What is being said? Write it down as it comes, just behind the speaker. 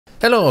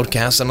Hello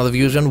Outcasts and other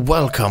viewers, and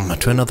welcome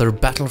to another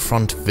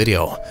Battlefront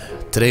video.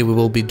 Today we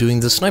will be doing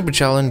the sniper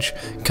challenge,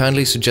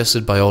 kindly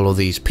suggested by all of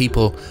these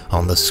people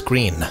on the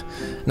screen.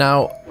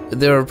 Now,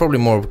 there are probably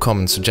more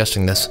comments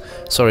suggesting this.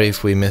 Sorry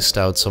if we missed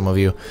out some of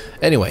you.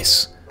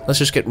 Anyways, let's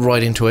just get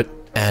right into it,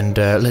 and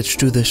let's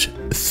do this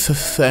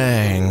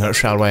thing,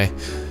 shall we?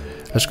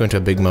 Let's go into a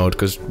big mode,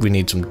 because we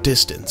need some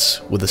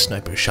distance with the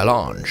sniper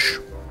challenge.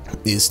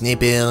 The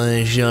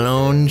sniper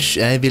challenge,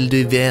 I will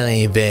do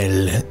very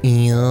well.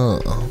 Yeah.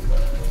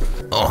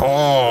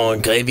 Oh,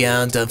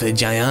 Graveyard of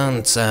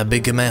Giants, a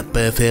big map for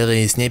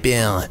a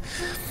sniper.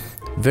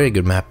 Very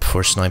good map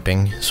for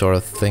sniping, sort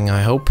of thing,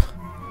 I hope.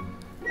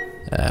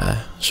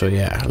 So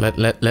yeah, let's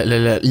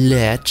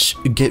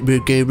get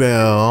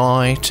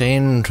right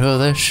into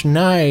the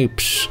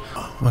snipes.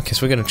 Okay,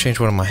 so we're gonna change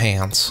one of my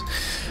hands.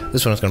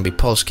 This one's gonna be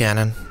pulse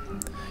cannon.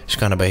 It's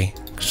gonna be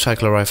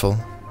cycler rifle.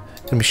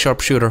 It's gonna be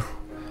sharpshooter.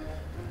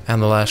 And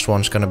the last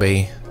one's gonna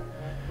be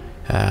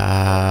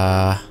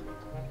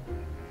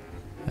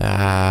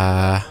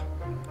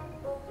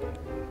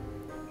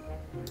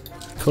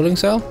cooling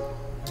cell,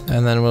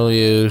 and then we'll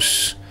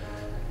use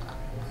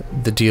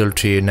the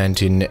DLT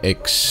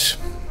 19X.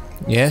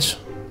 Yes?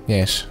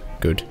 Yes,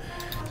 good.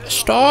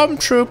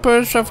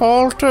 Stormtroopers have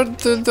altered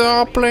the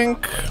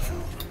uplink.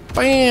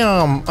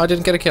 Bam! I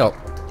didn't get a kill.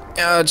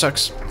 Yeah, it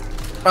sucks.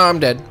 I'm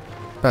dead.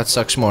 That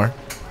sucks more.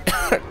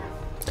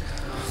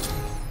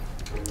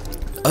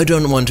 I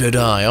don't want to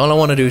die. All I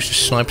want to do is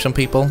just snipe some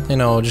people. You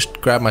know, just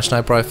grab my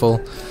sniper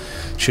rifle,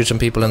 shoot some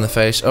people in the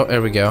face. Oh,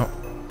 there we go.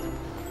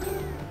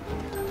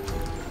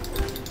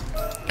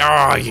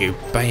 Oh, you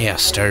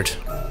bastard.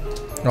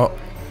 Oh.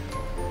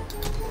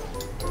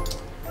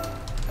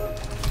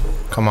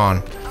 Come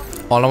on.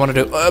 All I want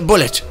to do...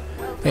 bullet!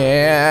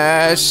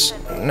 Yes!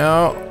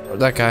 No.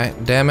 That guy.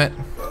 Damn it.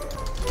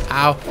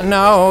 Ow.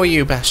 No,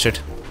 you bastard.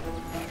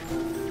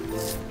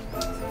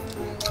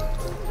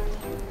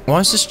 Why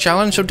is this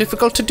challenge so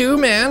difficult to do,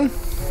 man?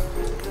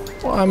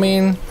 Well, I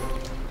mean...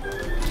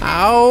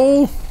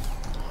 Ow!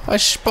 I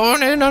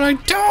spawn in and I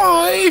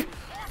die!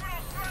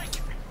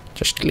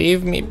 Just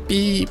leave me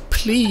be,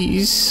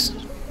 please.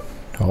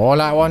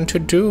 All I want to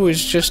do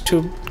is just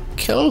to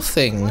kill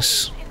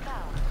things.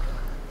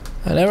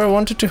 I never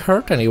wanted to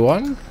hurt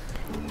anyone.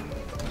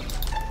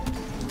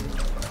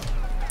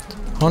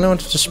 I only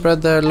wanted to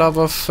spread their love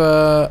of,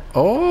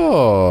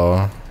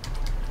 oh!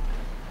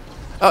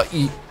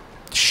 Oh,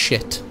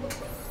 shit.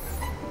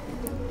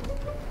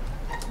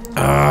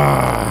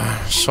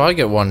 So I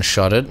get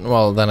one-shotted.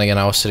 Well, then again,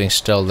 I was sitting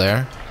still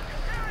there.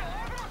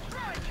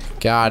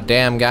 God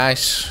damn,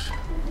 guys.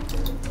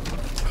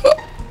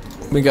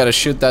 We gotta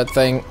shoot that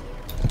thing.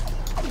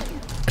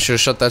 I should have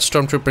shot that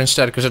stormtrooper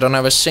instead, because I don't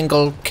have a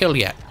single kill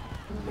yet.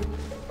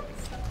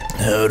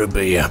 How to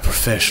be a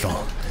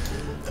professional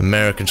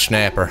American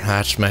sniper,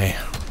 that's me.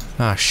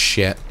 Ah,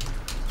 shit.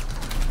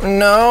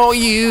 No,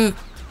 you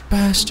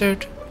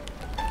bastard.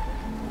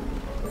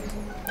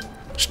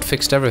 Just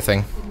fixed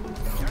everything.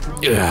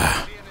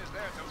 Yeah.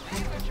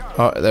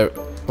 Oh, there.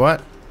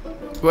 What?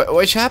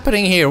 What's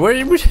happening here? Where?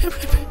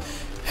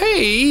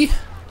 Hey.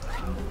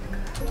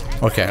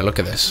 Okay, look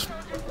at this.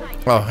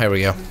 Oh, here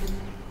we go.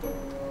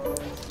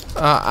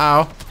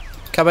 Ow.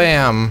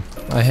 Kabam.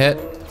 I hit.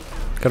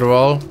 Gotta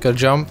roll. Gotta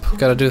jump.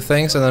 Gotta do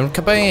things, and then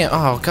kabam.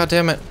 Oh, god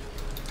damn it.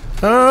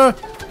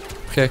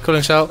 Okay,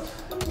 cooling shell.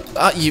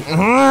 You.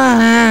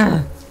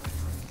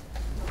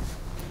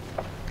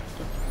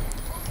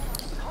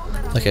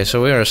 Okay,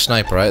 so we're a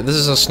sniper, right? This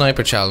is a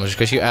sniper challenge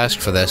because you asked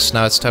for this.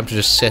 Now it's time to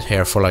just sit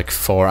here for like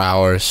 4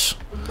 hours.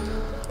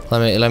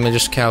 Let me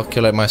just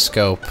calculate my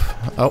scope.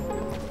 Oh.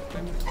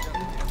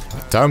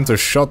 Time to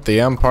shut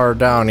the Empire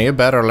down. You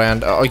better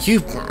land. Oh,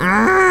 you.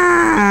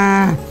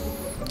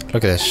 Look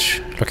at this.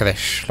 Look at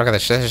this. Look at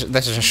this.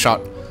 This is a shot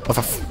of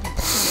a.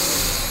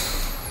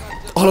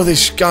 All of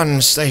these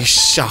guns, they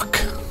suck.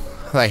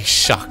 They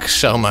suck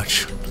so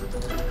much.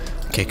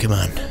 Okay, come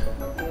on.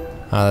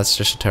 Oh, that's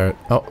just a turret.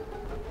 Oh.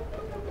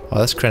 Oh,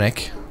 that's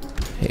Krennic.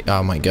 Hey,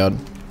 oh my god.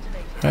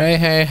 Hey,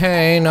 hey,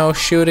 hey, no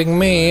shooting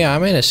me.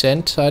 I'm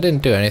innocent. I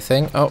didn't do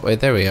anything. Oh,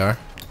 wait, there we are.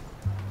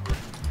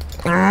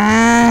 Come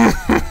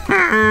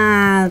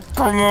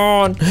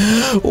on.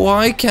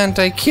 Why can't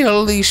I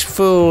kill these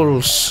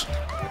fools?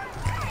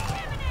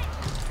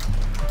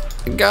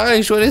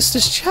 Guys, what is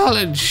this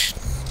challenge?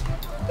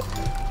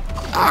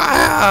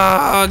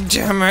 Ah,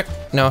 damn it.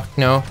 No,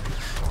 no.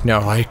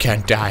 No, I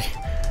can't die.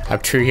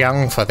 I'm too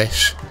young for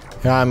this.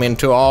 I mean,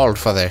 too old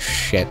for this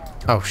shit.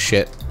 Oh,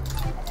 shit.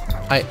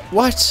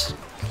 What?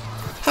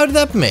 How did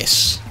that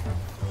miss?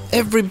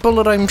 Every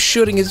bullet I'm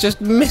shooting is just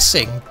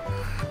missing.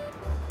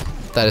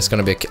 That is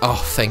gonna be a...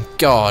 Oh, thank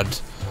God.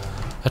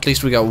 At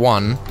least we got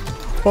one.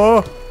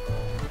 Oh!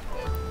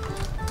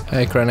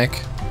 Hey,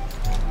 Krennic.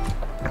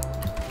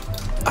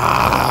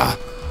 Ah!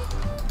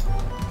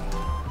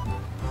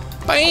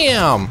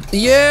 Bam!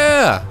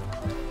 Yeah!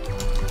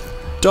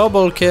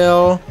 Double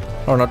kill.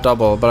 Or not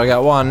double, but I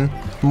got one.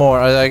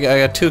 More. I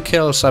got 2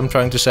 kills, I'm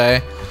trying to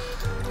say.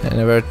 In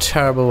a very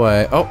terrible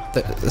way. Oh,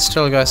 there's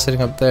still a guy sitting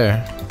up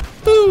there.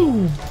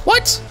 Boo! What?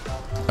 What?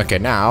 Okay,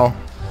 now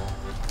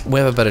we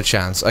have a better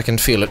chance. I can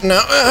feel it.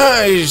 No,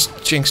 I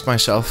just jinxed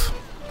myself.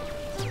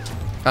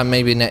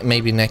 Maybe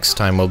next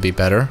time will be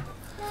better.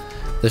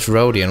 This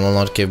Rhodian will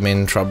not give me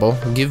in trouble.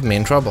 Give me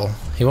in trouble.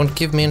 He won't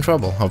give me in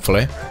trouble,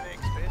 hopefully.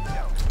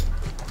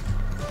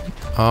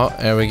 Oh,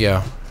 there we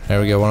go. There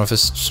we go, one of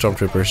his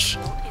stormtroopers.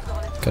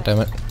 God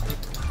damn it.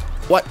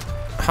 What?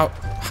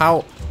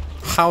 How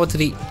did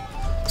he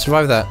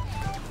survive that?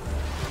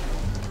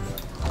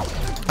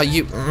 Are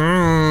you...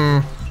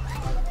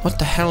 What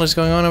the hell is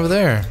going on over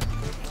there?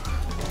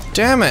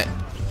 Damn it!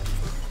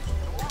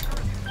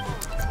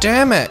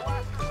 Damn it!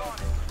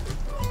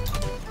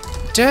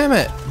 Damn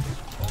it!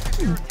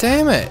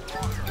 Damn it!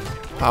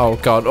 Oh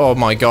god, oh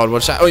my god,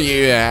 what's that? Oh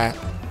yeah!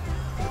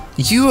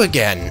 You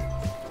again!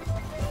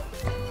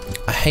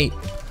 I hate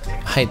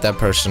that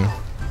person.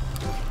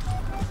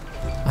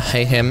 I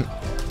hate him.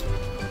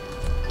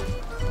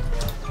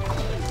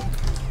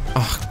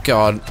 Oh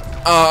god.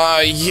 Oh,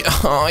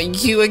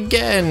 you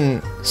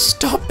again!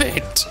 Stop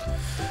it!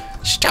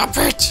 Stop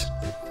it!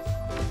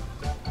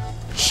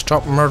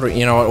 Stop murdering.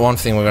 You know what? One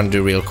thing we're gonna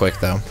do real quick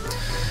though.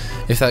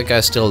 If that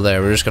guy's still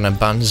there, we're just gonna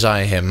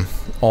banzai him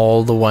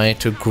all the way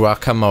to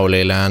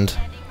Guacamole Land.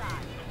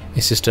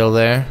 Is he still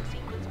there?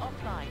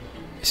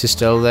 Is he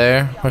still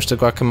there? Where's the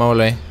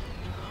guacamole?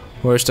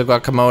 Where's the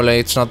guacamole?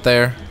 It's not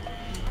there.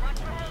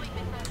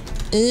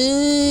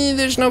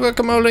 There's no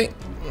guacamole.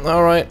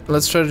 Alright,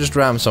 let's try to just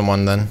ram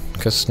someone then.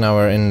 Because now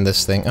we're in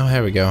this thing. Oh,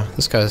 here we go.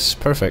 This guy's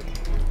perfect.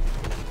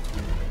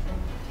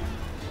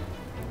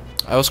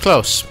 I was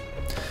close.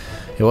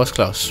 It was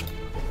close.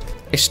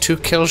 Is 2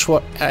 kills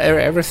what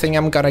everything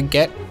I'm gonna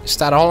get? Is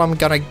that all I'm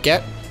gonna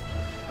get?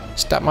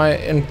 Is that my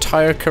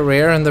entire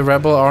career in the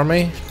rebel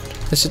army?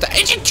 Is it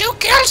 2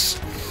 kills?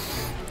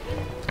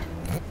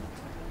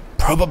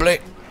 Probably.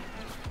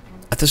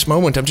 At this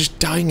moment, I'm just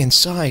dying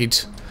inside.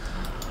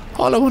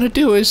 All I want to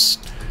do is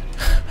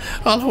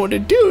do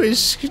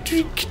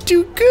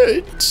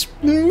good,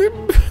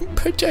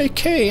 but I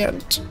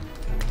can't.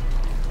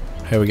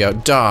 Here we go.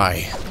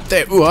 Die.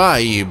 There. Who are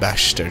you,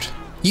 bastard?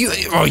 You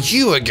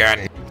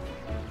again.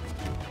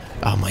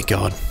 Oh my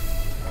god.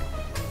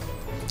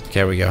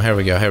 Here we go. Here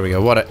we go. Here we go.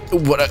 Oh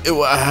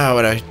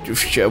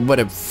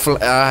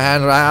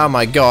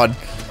my god.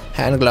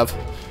 Hand glove.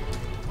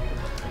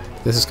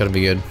 This is gonna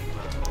be good.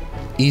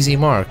 Easy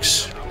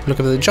marks. Look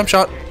at the jump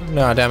shot.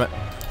 No, damn it.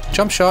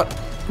 Jump shot.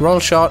 Roll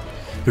shot.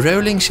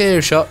 Rolling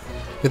share shot.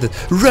 Look at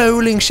the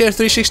rolling share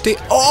 360.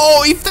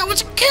 Oh, if that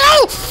was a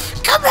kill!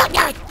 Come on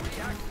now!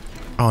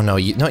 Oh no,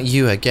 not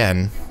you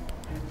again.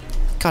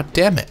 God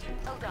damn it.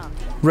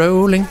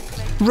 Rolling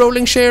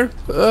share.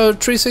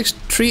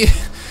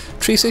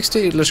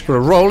 360. Let's go.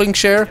 Rolling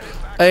share.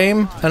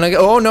 Aim. And I go.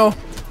 Oh no.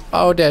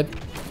 Oh, dead.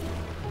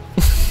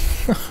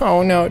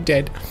 Oh no,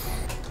 dead.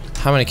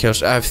 How many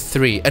kills? I have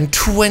 3 and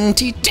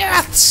 20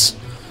 deaths!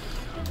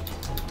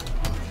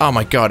 Oh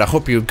my god, I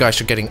hope you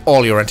guys are getting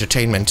all your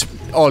entertainment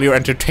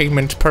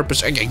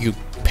purpose. You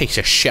piece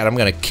of shit, I'm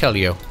gonna kill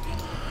you.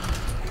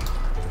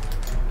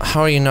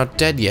 How are you not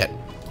dead yet?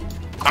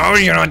 How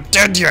are you not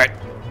dead yet?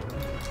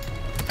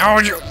 How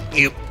are you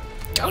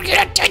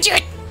not dead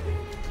yet?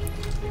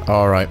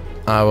 Alright,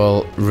 I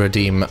will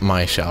redeem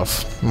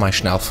myself. My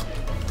schnelf.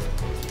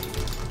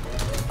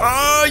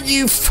 Oh,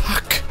 you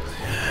fuck!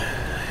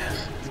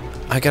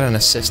 I got an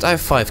assist. I have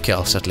 5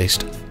 kills at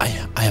least. I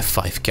have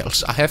 5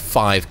 kills. I have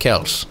 5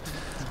 kills.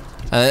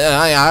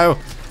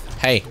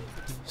 Hey,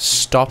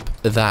 stop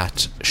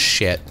that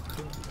shit.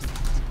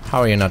 How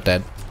are you not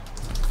dead?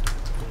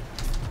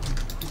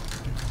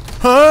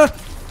 Huh?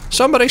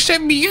 Somebody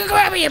send me. You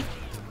grab him.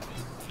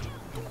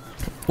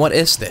 What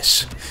is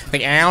this?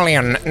 The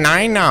alien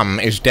Ninum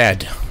is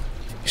dead.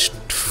 He's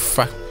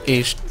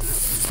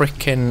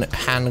freaking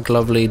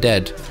Handglovely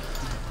dead.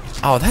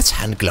 Oh, that's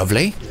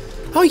Handglovely.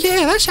 Oh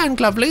yeah, that's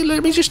Handglovely.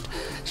 Let me just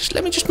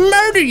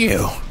murder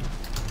you.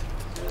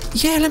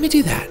 Yeah, let me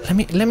do that. Let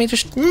me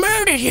just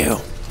murder you.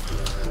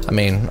 I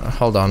mean,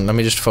 hold on. Let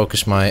me just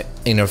focus my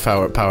inner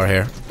power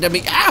here. Let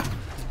me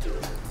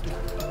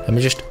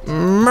just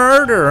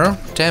murder.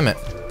 Damn it.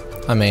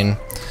 I mean,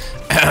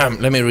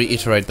 let me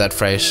reiterate that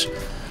phrase.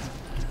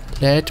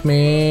 Let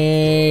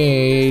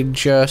me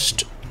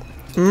just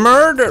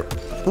murder.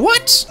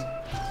 What?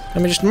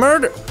 Let me just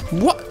murder.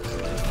 What?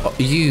 Oh,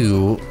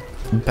 you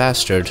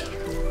bastard.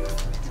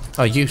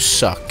 Oh, you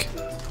suck.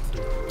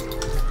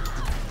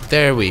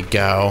 There we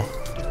go.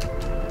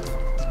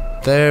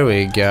 There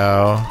we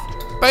go.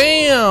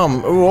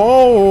 Bam!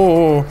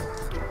 Whoa!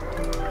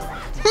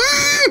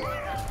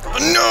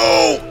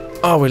 No!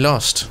 Oh, we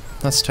lost.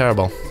 That's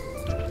terrible.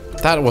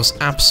 That was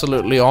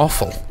absolutely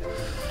awful.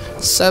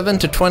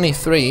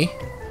 7-23.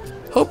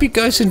 Hope you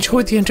guys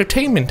enjoyed the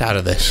entertainment out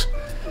of this.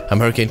 I'm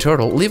Hurricane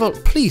Turtle.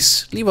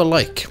 Please leave a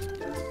like.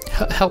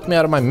 Help me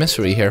out of my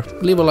misery here.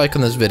 Leave a like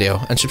on this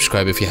video and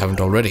subscribe if you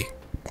haven't already.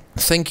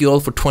 Thank you all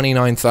for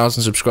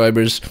 29,000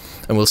 subscribers,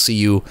 and we'll see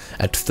you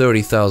at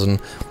 30,000.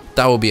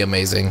 That would be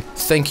amazing.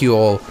 Thank you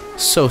all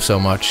so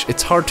much.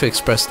 It's hard to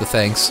express the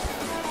thanks,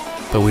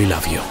 but we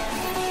love you.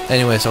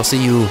 Anyways, I'll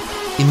see you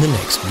in the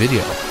next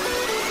video.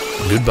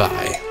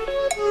 Goodbye.